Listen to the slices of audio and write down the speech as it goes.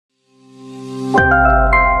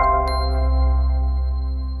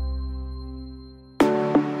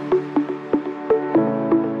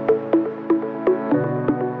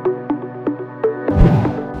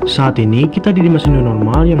Saat ini kita di masa new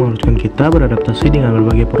normal yang mengharuskan kita beradaptasi dengan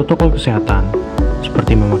berbagai protokol kesehatan,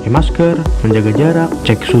 seperti memakai masker, menjaga jarak,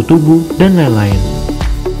 cek suhu tubuh, dan lain-lain.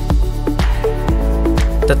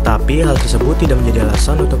 Tetapi hal tersebut tidak menjadi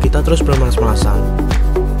alasan untuk kita terus bermalas-malasan.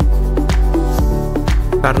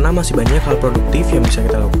 Karena masih banyak hal produktif yang bisa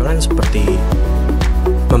kita lakukan seperti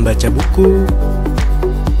membaca buku,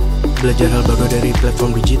 belajar hal baru dari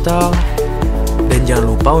platform digital, dan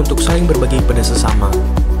jangan lupa untuk saling berbagi pada sesama.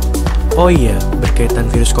 Oh iya,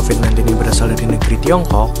 berkaitan virus COVID-19 ini berasal dari negeri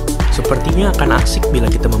Tiongkok, sepertinya akan asik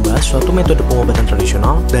bila kita membahas suatu metode pengobatan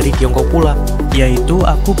tradisional dari Tiongkok pula, yaitu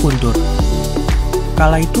akupuntur.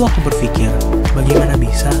 Kala itu aku berpikir, bagaimana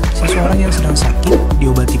bisa seseorang yang sedang sakit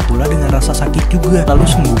diobati pula dengan rasa sakit juga lalu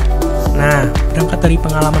sembuh. Nah, berangkat dari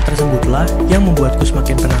pengalaman tersebutlah yang membuatku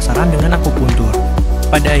semakin penasaran dengan akupuntur.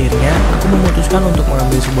 Pada akhirnya, aku memutuskan untuk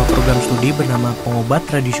mengambil sebuah program studi bernama pengobat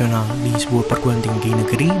tradisional di sebuah perguruan tinggi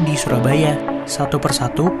negeri di Surabaya. Satu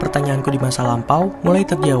persatu, pertanyaanku di masa lampau mulai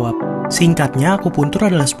terjawab. Singkatnya,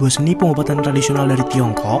 akupuntur adalah sebuah seni pengobatan tradisional dari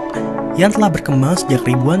Tiongkok yang telah berkembang sejak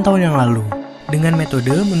ribuan tahun yang lalu. Dengan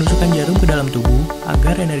metode menusukkan jarum ke dalam tubuh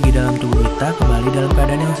agar energi dalam tubuh kita kembali dalam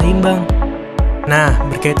keadaan yang seimbang. Nah,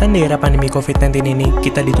 berkaitan di era pandemi COVID-19 ini,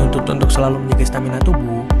 kita dituntut untuk selalu menjaga stamina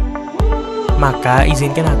tubuh. Maka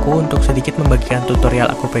izinkan aku untuk sedikit membagikan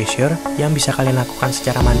tutorial Akupresur yang bisa kalian lakukan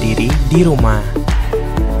secara mandiri di rumah.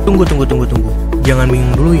 Tunggu. Jangan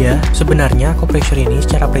bingung dulu ya. Sebenarnya Akupresur ini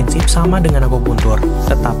secara prinsip sama dengan akupuntur,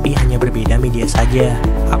 tetapi hanya berbeda media saja.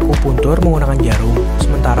 Akupuntur menggunakan jarum,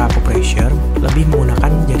 sementara Akupresur lebih menggunakan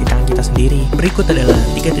jari tangan kita sendiri. Berikut adalah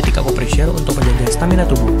 3 titik Akupresur untuk menjaga stamina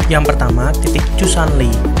tubuh. Yang pertama, titik Chusanli.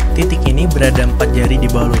 Titik ini berada 4 jari di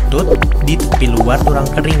bawah lutut, di tepi luar tulang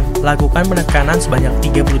kering. Lakukan penekanan sebanyak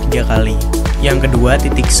 33 kali. Yang kedua,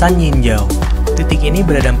 titik San Yinjiao. Titik ini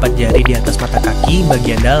berada 4 jari di atas mata kaki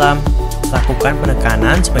bagian dalam. Lakukan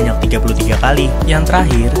penekanan sebanyak 33 kali. Yang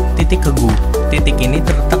terakhir, titik Kegu. Titik ini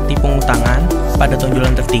terletak di punggung tangan pada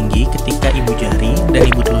tonjolan tertinggi ketika ibu jari dan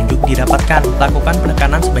ibu telunjuk dirapatkan. Lakukan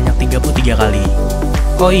penekanan sebanyak 33 kali.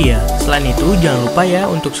 Oh iya, selain itu jangan lupa ya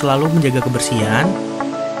untuk selalu menjaga kebersihan,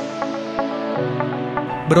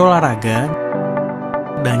 berolahraga,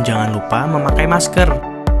 dan jangan lupa memakai masker.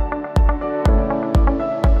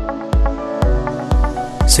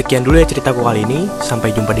 Sekian dulu ya ceritaku kali ini,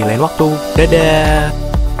 sampai jumpa di lain waktu. Dadah!